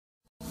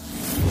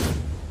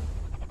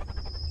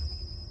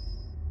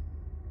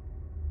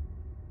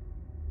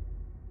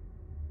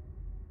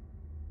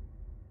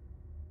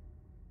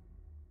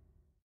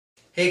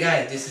Hey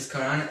guys, this is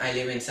Karan. I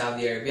live in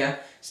Saudi Arabia,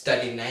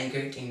 studying 9th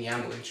grade in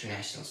Yambo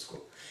International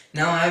School.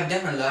 Now I've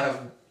done a lot of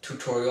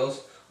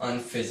tutorials on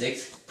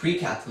physics,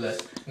 pre-calculus,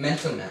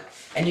 mental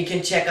math, and you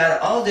can check out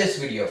all this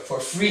video for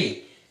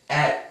free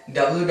at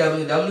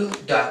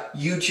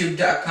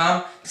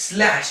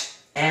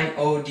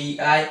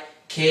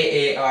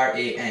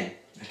www.youtube.com/modikaran.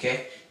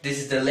 Okay, this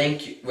is the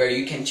link where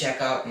you can check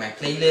out my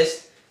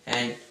playlist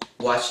and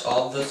watch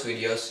all those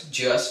videos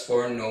just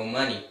for no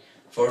money,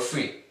 for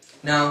free.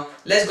 Now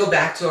let's go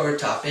back to our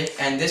topic,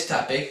 and this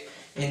topic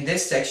in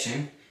this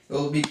section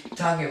we'll be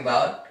talking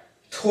about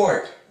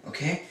torque.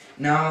 Okay,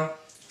 now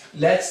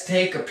let's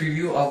take a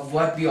preview of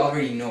what we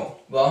already know.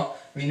 Well,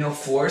 we know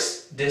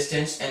force,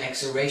 distance, and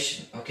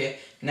acceleration. Okay,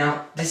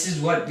 now this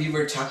is what we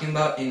were talking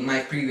about in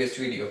my previous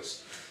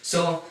videos.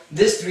 So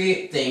these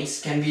three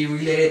things can be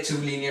related to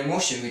linear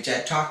motion, which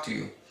I talked to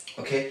you.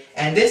 Okay,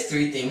 and these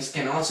three things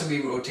can also be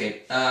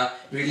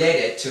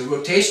related to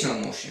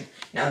rotational motion.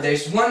 Now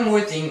there's one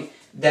more thing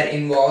that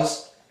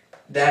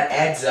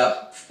adds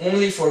up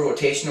only for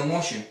rotational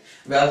motion.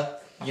 Well,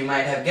 you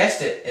might have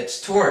guessed it,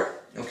 it's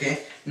torque.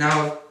 Okay,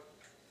 now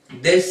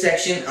this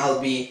section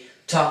I'll be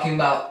talking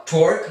about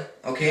torque,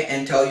 okay,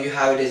 and tell you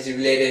how it is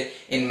related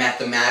in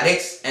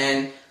mathematics,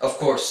 and of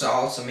course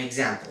solve some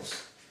examples.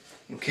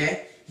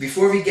 Okay,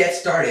 before we get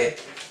started,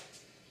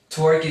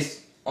 torque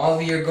is all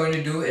we are going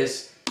to do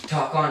is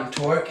talk on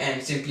torque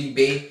and simply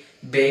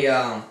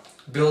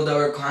build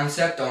our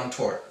concept on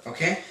torque.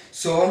 Okay,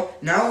 so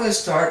now we'll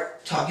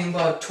start talking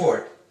about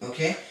torque.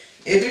 Okay,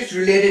 it is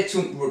related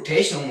to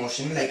rotational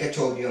motion, like I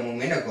told you a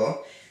moment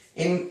ago,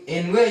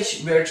 in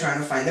which we are trying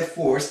to find the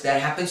force that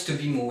happens to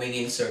be moving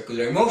in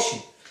circular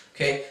motion.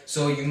 Okay,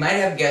 so you might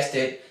have guessed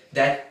it,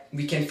 that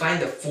we can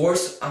find the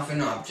force of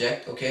an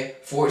object, okay,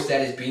 force that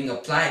is being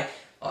applied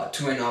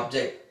to an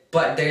object,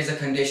 but there is a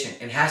condition,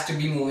 it has to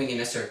be moving in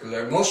a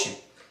circular motion.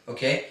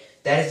 Okay,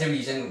 that is the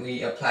reason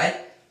we applied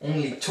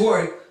only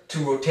torque to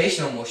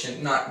rotational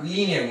motion, not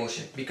linear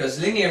motion, because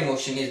linear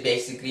motion is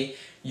basically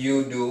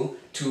you do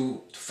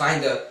to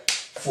find the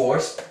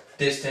force,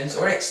 distance,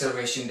 or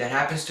acceleration that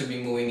happens to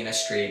be moving in a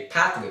straight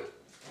pathway.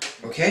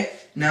 Okay,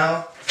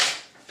 now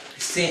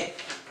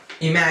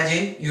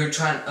imagine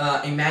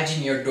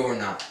imagine your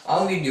doorknob.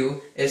 All we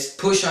do is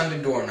push on the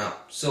doorknob.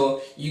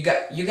 So you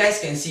guys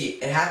can see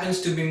it happens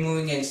to be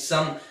moving in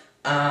some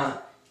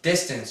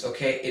distance.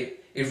 Okay,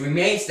 it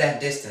remains that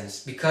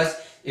distance, because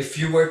if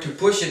you were to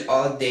push it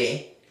all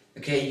day,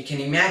 okay, you can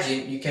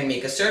imagine you can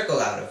make a circle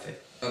out of it.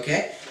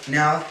 Okay,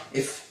 now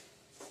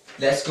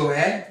let's go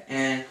ahead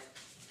and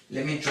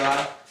let me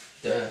draw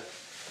the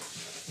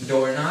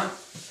doorknob.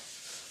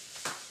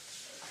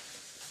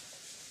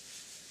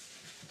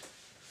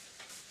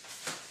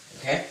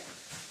 Okay,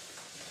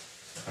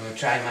 I'm going to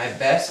try my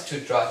best to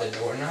draw the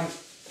doorknob.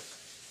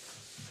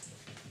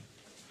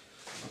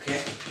 Okay,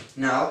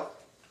 now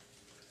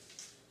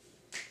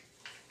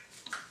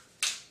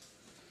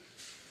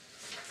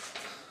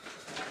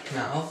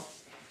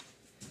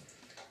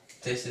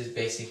this is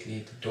basically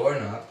the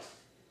doorknob.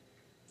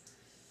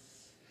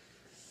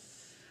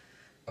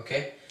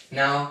 Okay,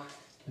 now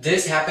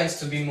this happens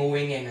to be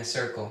moving in a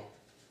circle,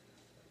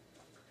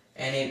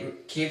 and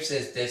it keeps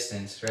its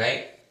distance,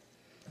 right?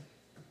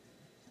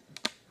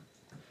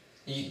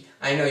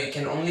 I know you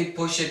can only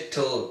push it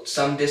till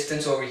some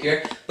distance over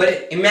here,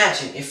 but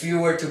imagine if you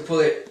were to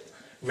pull it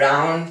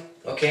round,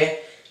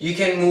 okay, you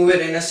can move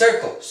it in a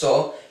circle.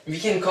 So we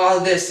can call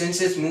this, since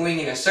it's moving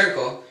in a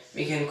circle,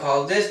 we can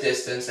call this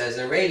distance as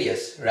a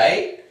radius,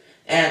 right?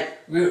 And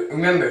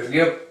remember, we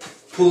are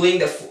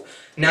pulling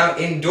now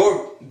in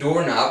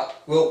doorknob,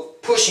 we're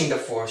pushing the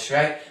force,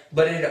 right?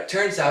 But it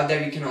turns out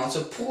that we can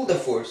also pull the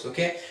force,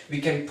 okay?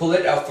 We can pull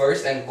it up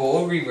first and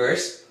go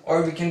reverse,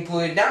 or we can pull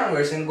it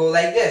downwards and go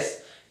like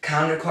this,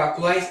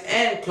 counterclockwise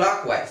and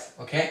clockwise,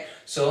 okay?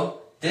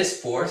 So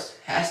this force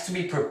has to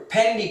be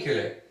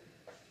perpendicular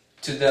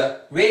to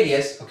the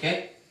radius,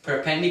 okay?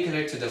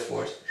 Perpendicular to the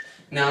force.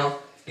 Now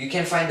you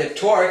can find the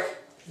torque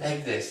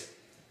like this,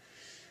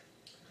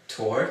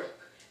 torque,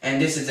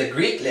 and this is a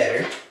Greek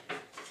letter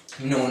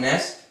known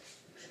as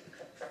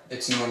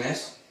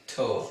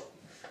tau.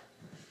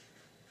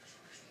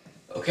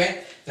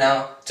 Okay,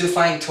 now to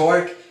find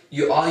torque,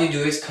 all you do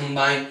is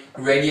combine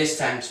radius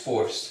times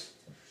force.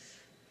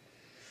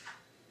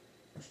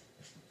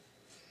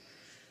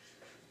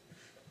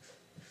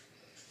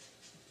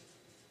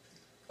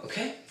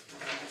 Okay,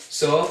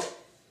 so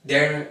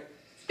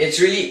it's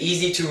really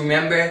easy to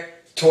remember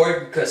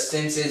torque, because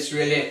since it's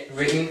really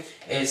written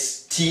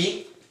as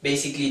T,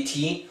 basically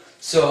T.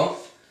 So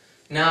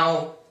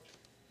now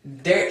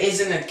there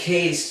isn't a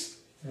case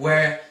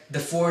where the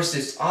force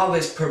is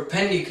always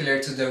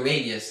perpendicular to the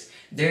radius.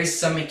 There's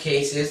some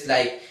cases,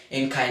 like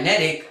in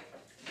kinetic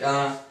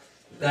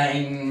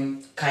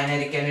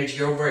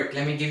energy or work.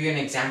 Let me give you an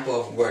example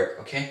of work.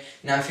 Okay,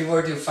 now if you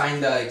were to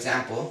find the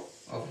example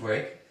of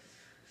work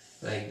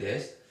like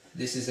this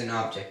is an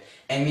object,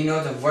 and we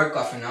know the work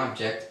of an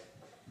object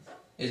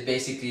is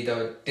basically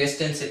the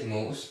distance it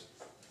moves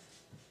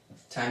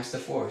times the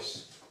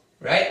force,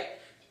 right?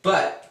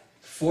 But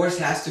force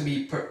has to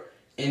be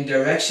in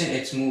direction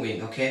it's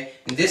moving, okay?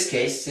 In this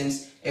case,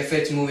 since if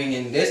it's moving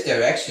in this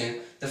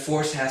direction, the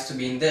force has to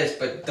be in this,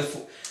 but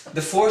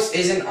the force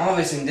isn't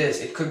always in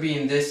this. It could be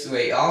in this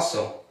way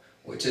also,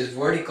 which is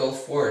vertical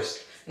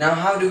force. Now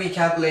how do we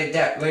calculate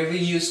that? Well, we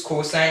use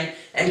cosine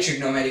and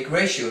trigonometric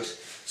ratios.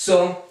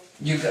 So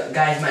you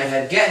guys might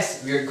have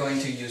guessed we're going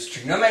to use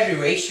trigonometric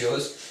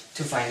ratios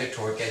to find the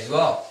torque as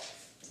well.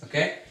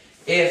 Okay?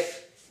 If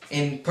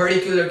in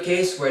particular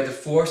case where the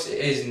force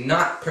is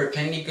not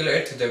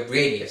perpendicular to the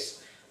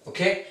radius.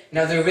 Okay?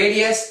 Now the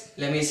radius,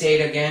 let me say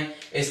it again,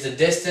 is the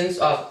distance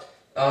of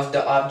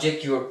the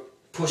object you're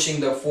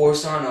pushing the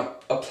force on or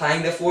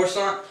applying the force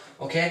on.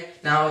 Okay?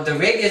 Now the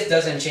radius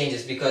doesn't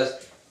change because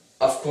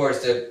of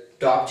course the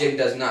object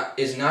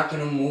is not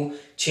going to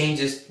move,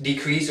 changes,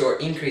 decrease or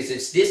increase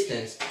its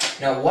distance.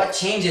 Now what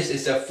changes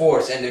is the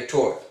force and the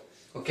torque.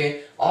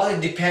 Okay? All it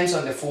depends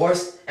on the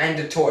force and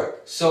the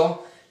torque.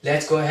 So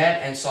let's go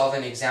ahead and solve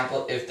an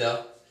example if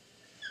the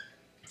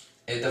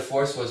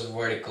force was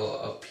vertical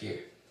up here.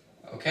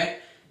 Okay?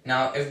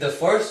 Now if the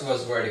force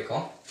was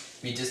vertical,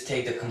 we just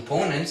take the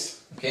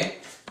components, okay?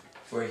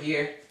 For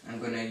here, I'm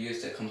going to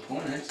use the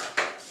components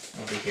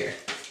over here.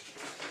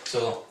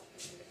 So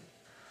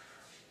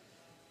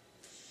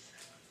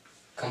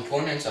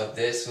components of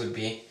this would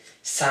be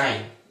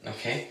sine,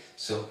 okay?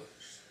 So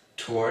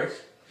torque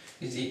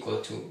is equal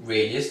to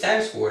radius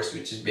times force,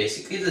 which is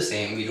basically the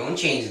same. We don't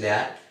change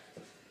that.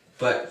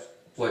 But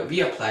what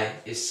we apply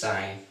is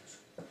sine.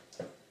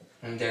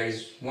 And there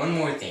is one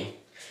more thing.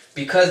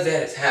 Because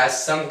that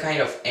has some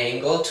kind of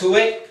angle to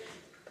it,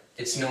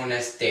 it's known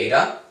as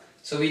theta.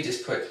 So we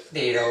just put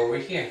theta over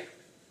here.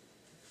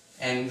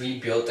 And we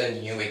built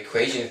a new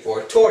equation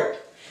for torque.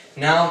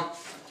 Now,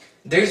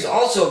 there's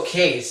also a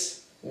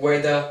case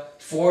where the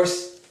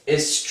force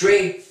is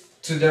straight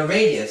to the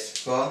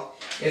radius. Well,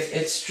 if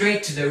it's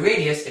straight to the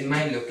radius, it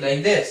might look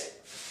like this.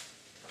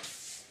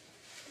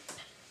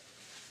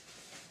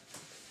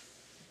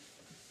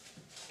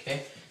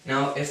 Okay.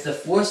 Now, if the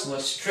force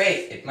was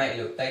straight, it might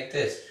look like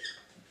this.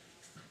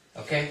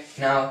 Okay.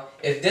 Now,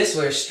 if this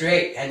were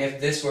straight and if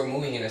this were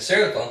moving in a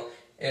circle,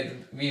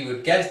 we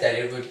would guess that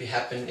it would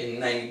happen in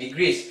 90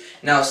 degrees.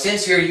 Now,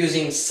 since we're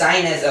using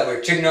sine as our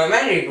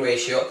trigonometric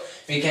ratio,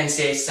 we can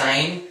say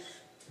sine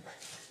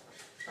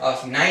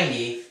of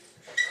 90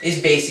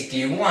 is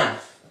basically 1.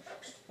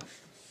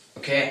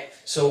 Okay.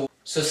 So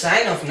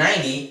sine of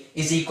 90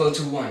 is equal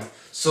to 1.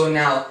 So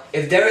now,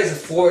 if there is a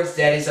force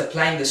that is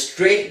applying the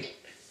straight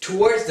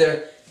towards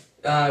the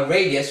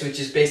radius, which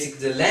is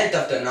basically the length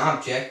of an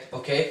object,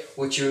 okay,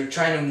 which you're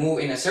trying to move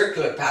in a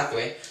circular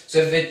pathway. So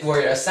if it were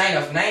a sine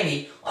of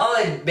 90, all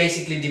it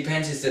basically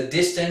depends is the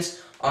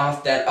distance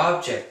of that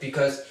object,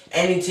 because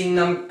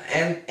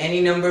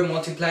any number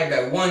multiplied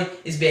by 1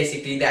 is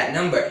basically that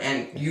number,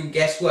 and you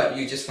guess what?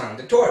 You just found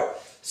the torque.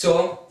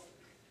 So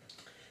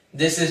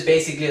this is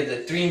basically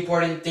the 3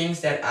 important things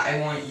that I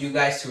want you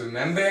guys to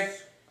remember,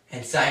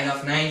 and sine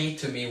of 90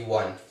 to be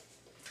 1.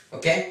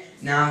 Okay,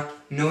 now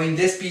knowing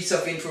this piece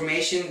of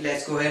information,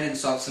 let's go ahead and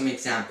solve some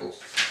examples.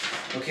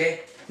 Okay,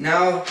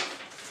 now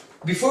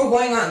before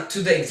going on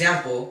to the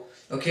example,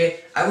 okay,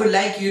 I would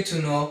like you to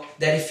know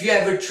that if you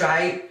ever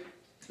tried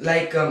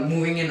like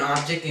moving an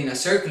object in a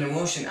circular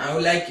motion, I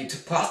would like you to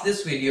pause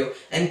this video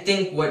and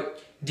think,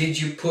 what did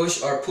you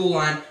push or pull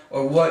on,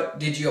 or what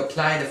did you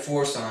apply the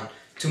force on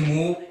to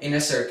move in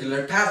a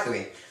circular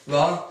pathway?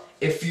 Well,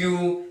 if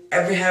you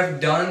ever have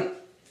done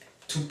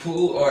to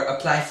pull or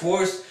apply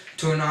force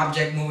to an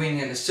object moving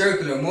in a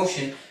circular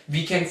motion,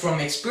 from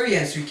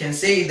experience, we can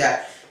say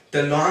that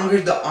the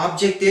longer the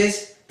object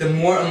is, the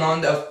more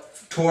amount of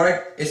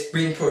torque is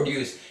being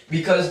produced.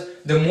 Because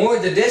the more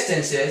the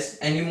distance is,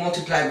 and you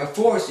multiply by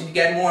force, you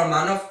get more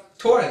amount of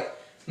torque.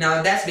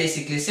 Now that's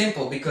basically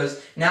simple,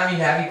 because now you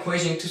have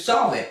equation to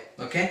solve it.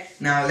 Okay?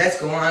 Now let's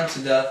go on to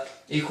the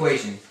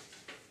equation.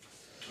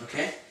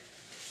 Okay?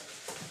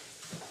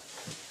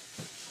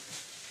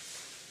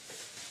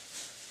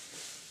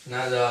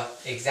 Now the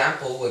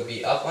example would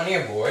be up on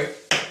your board.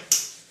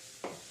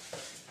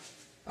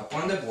 Up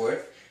on the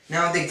board.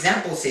 Now the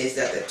example says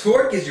that the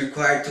torque is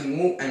required to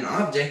move an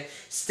object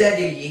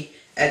steadily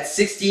at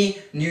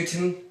 60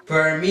 Newton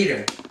per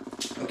meter.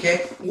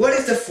 Okay? What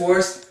is the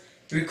force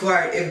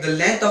required if the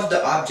length of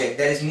the object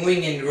that is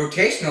moving in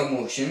rotational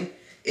motion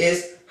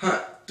is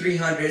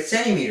 300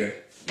 centimeter?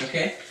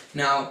 Okay?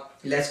 Now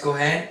let's go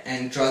ahead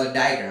and draw the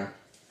diagram.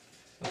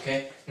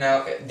 Okay,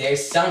 now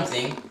there's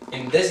something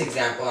in this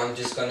example. I'm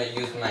just gonna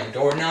use my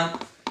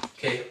doorknob.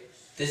 Okay,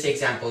 this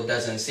example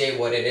doesn't say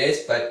what it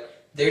is,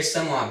 but there's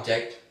some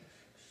object,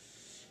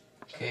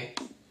 okay,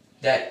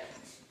 that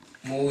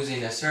moves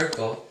in a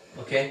circle,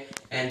 okay,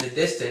 and the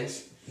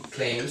distance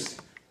claims,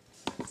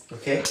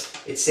 okay,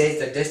 it says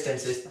the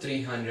distance is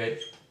 300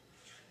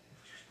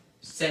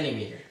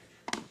 centimeter.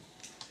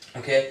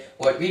 Okay,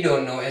 what we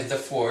don't know is the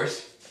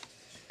force.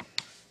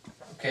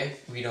 Okay,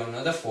 we don't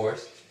know the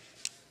force.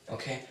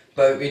 Okay,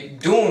 but we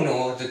do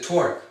know the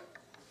torque.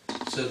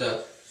 So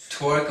the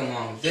torque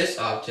among this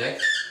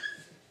object,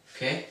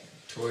 okay,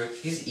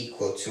 torque is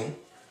equal to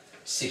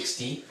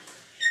 60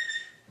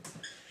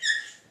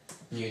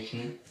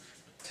 Newton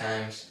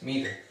times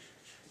meter.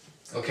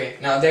 Okay,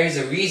 now there is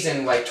a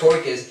reason why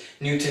torque is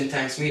Newton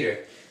times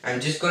meter. I'm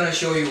just going to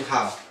show you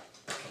how.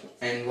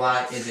 And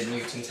why is it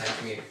Newton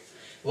times meter?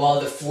 Well,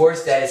 the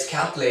force that is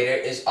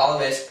calculated is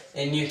always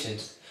in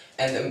newtons,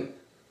 and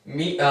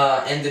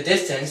the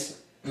distance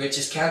which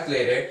is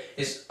calculated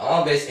is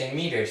always in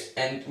meters.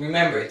 And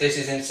remember, this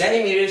is in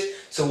centimeters,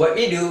 so what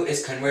we do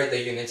is convert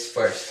the units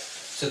first.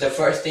 So the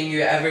first thing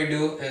you ever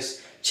do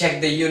is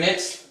check the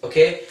units,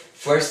 okay?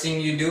 First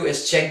thing you do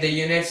is check the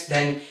units,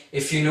 then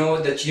if you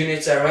know that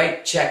units are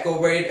right, check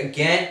over it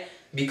again,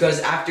 because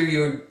after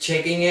you're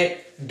checking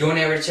it, don't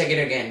ever check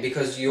it again,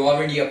 because you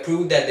already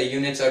approved that the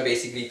units are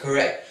basically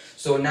correct.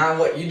 So now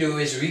what you do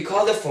is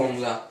recall the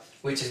formula,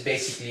 which is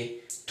basically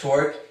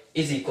torque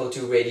is equal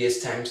to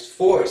radius times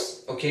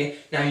force, okay?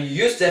 Now you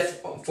use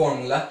that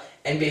formula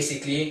and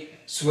basically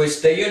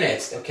switch the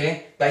units,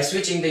 okay? By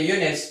switching the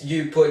units,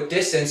 you put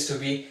distance to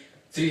be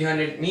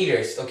 300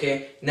 meters,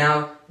 okay?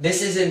 Now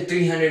this isn't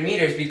 300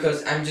 meters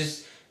because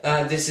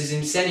this is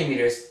in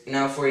centimeters.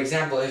 Now for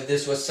example, if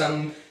this was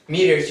some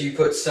meters, you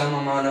put some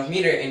amount of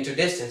meter into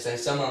distance and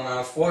some amount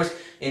of force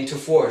into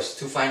force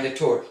to find the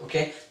torque,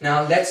 okay?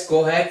 Now let's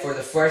go ahead for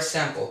the first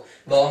sample.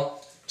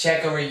 Well,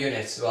 check our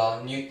units.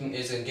 Well, Newton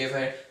isn't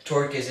given,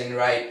 torque isn't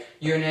right.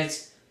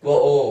 Units,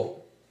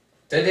 well,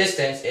 the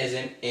distance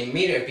isn't in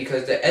meter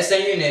because the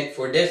SI unit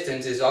for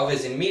distance is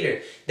always in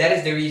meter. That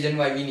is the reason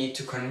why we need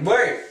to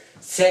convert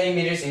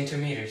centimeters into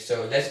meters.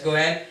 So let's go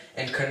ahead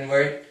and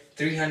convert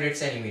 300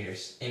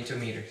 centimeters into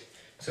meters.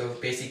 So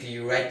basically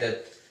you write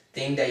the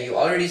thing that you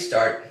already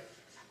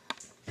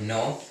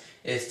know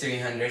is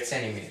 300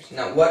 centimeters.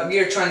 Now what we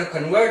are trying to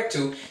convert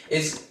to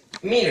is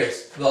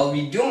meters. Well,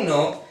 we do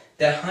know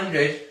that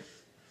 100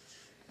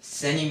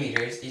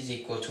 centimeters is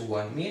equal to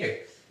 1 meter.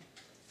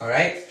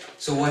 Alright,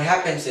 so what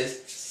happens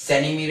is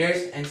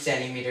centimeters and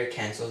centimeter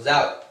cancels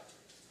out.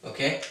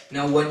 Okay,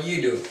 now what do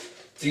you do?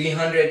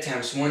 300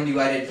 times 1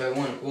 divided by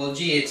 1. Well,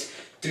 gee, it's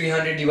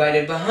 300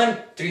 divided by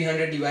 100,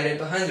 300 divided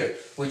by 100,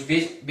 which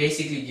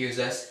basically gives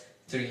us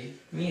 3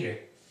 meter.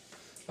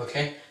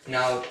 Okay,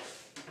 now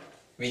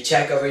we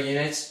check our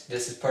units.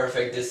 This is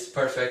perfect,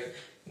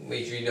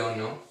 which we don't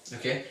know.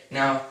 Okay,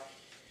 now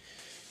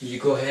you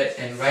go ahead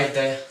and write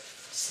the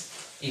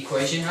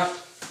equation up.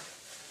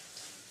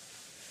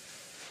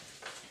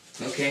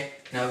 Okay,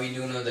 now we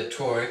do know the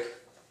torque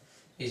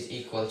is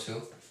equal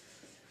to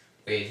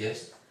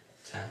radius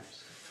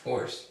times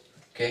force.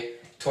 Okay,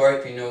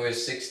 torque we know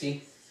is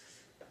 60,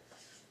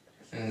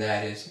 and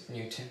that is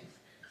Newton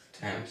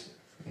times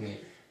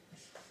meter.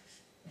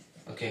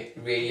 Okay,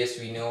 radius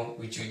we know,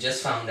 which we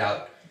just found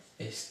out,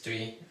 is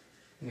 3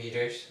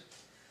 meters.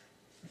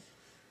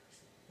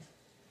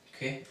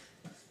 Okay,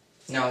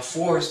 now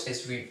force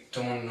is we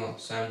don't know,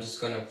 so I'm just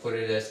gonna put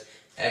it as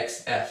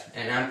XF,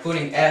 and I'm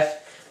putting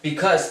F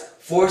because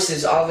force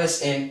is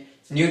always in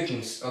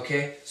newtons.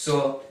 Okay,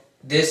 so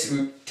this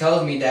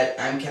tells me that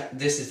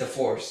this is the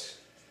force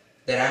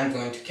that I'm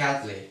going to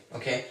calculate.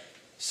 Okay,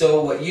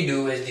 so what you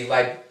do is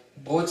divide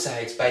both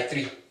sides by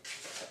 3.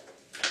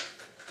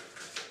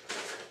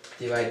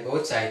 Divide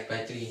both sides by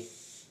 3.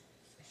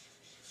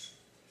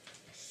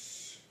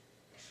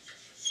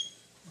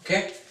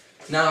 Okay,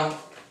 now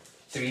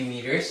 3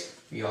 meters,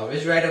 we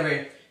always write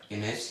our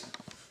units.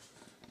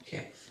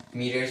 Okay,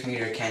 meters,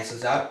 meter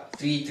cancels out,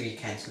 3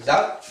 cancels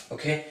out.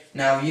 Okay,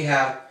 now you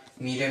have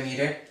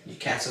meter, you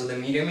cancel the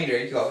meter,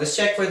 you always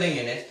check for the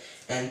unit,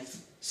 and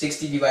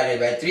 60 divided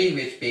by 3,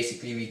 which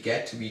basically we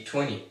get to be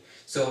 20.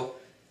 So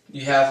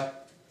you have,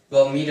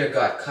 well, meter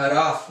got cut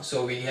off,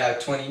 so we have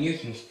 20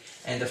 newtons,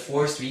 and the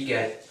force we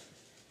get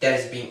that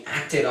is being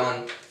acted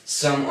on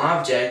some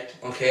object,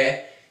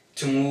 okay,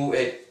 to move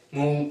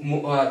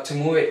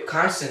it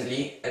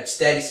constantly at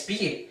steady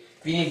speed,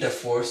 we need the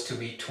force to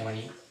be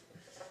 20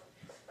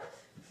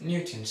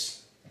 newtons.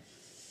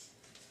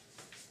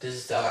 This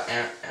is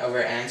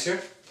our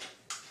answer.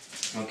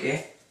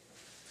 Okay,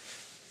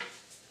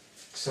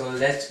 so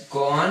let's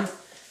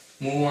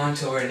move on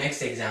to our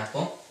next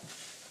example.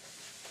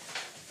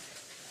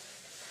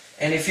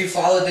 And if you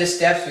follow the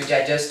steps which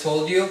I just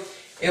told you,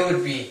 it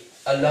would be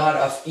a lot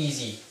of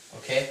easy.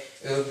 Okay,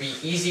 it would be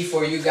easy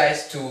for you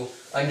guys to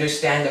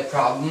understand the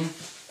problem,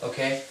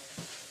 okay,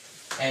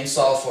 and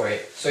solve for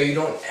it. So you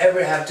don't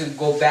ever have to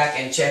go back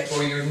and check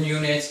for your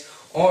units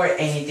or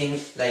anything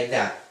like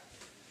that.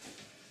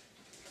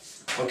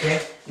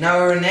 Okay, now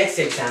our next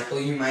example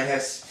you might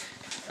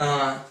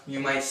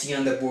see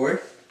on the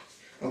board.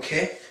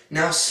 Okay,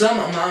 now some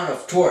amount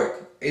of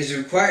torque is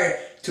required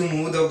to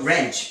move the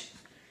wrench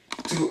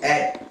to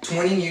add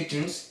 20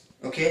 newtons,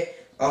 okay,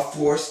 of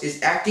force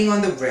is acting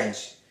on the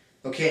wrench.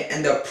 Okay,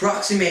 and the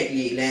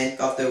approximately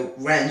length of the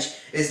wrench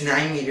is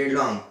 9 meters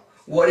long.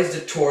 What is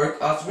the torque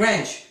of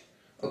wrench?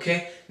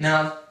 Okay,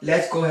 now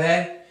let's go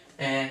ahead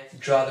and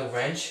draw the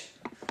wrench.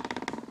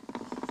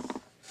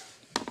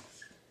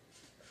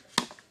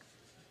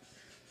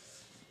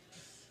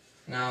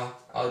 Now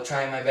I'll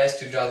try my best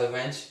to draw the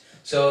wrench.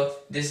 So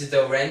this is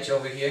the wrench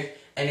over here,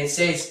 and it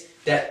says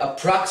that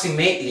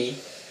approximately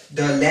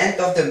the length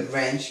of the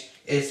wrench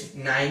is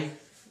 9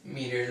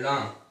 meters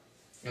long.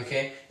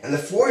 Okay, and the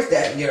force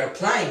that we are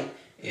applying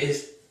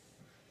is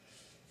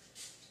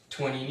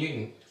 20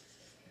 Newton.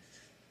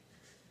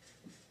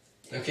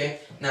 Okay,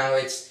 now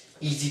it's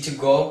easy to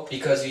go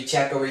because we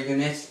check our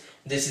units.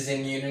 This is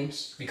in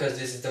newtons because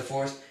this is the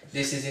force.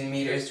 This is in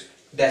meters,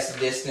 that's the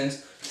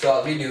distance. So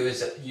all we do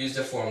is use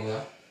the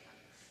formula.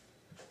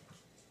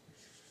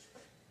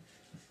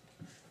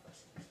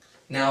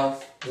 Now,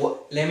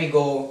 let me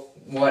go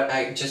what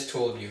I just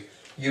told you.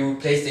 You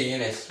replace the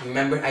units.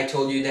 Remember I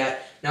told you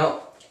that?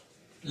 Now,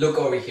 look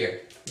over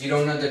here. We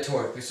don't know the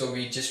torque, so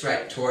we just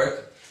write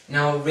torque.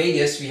 Now,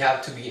 radius we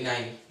have to be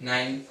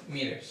 9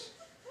 meters.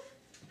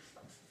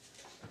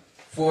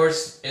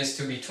 Force is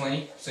to be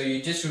 20, so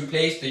you just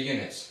replace the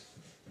units.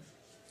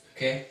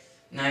 Okay?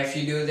 Now, if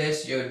you do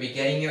this, you'll be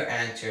getting your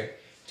answer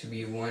to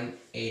be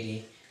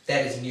 180.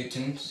 That is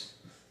newtons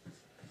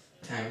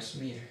times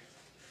meter.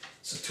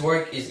 So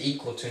torque is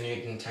equal to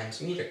Newton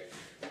times meter.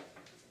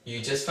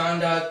 You just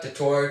found out the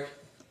torque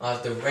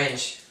of the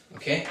wrench,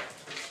 okay?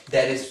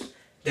 That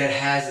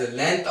has a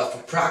length of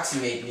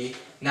approximately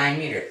 9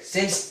 meters.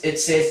 Since it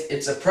says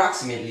it's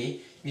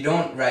approximately, we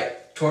don't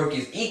write torque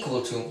is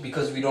equal to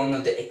because we don't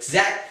know the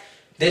exact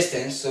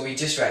distance, so we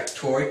just write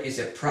torque is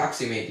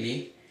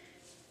approximately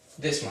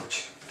this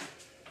much.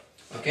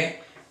 Okay?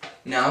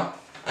 Now,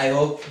 I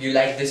hope you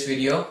liked this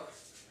video.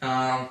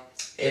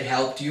 It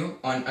helped you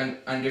on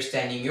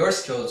understanding your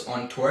skills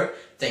on torque.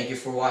 Thank you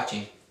for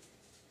watching.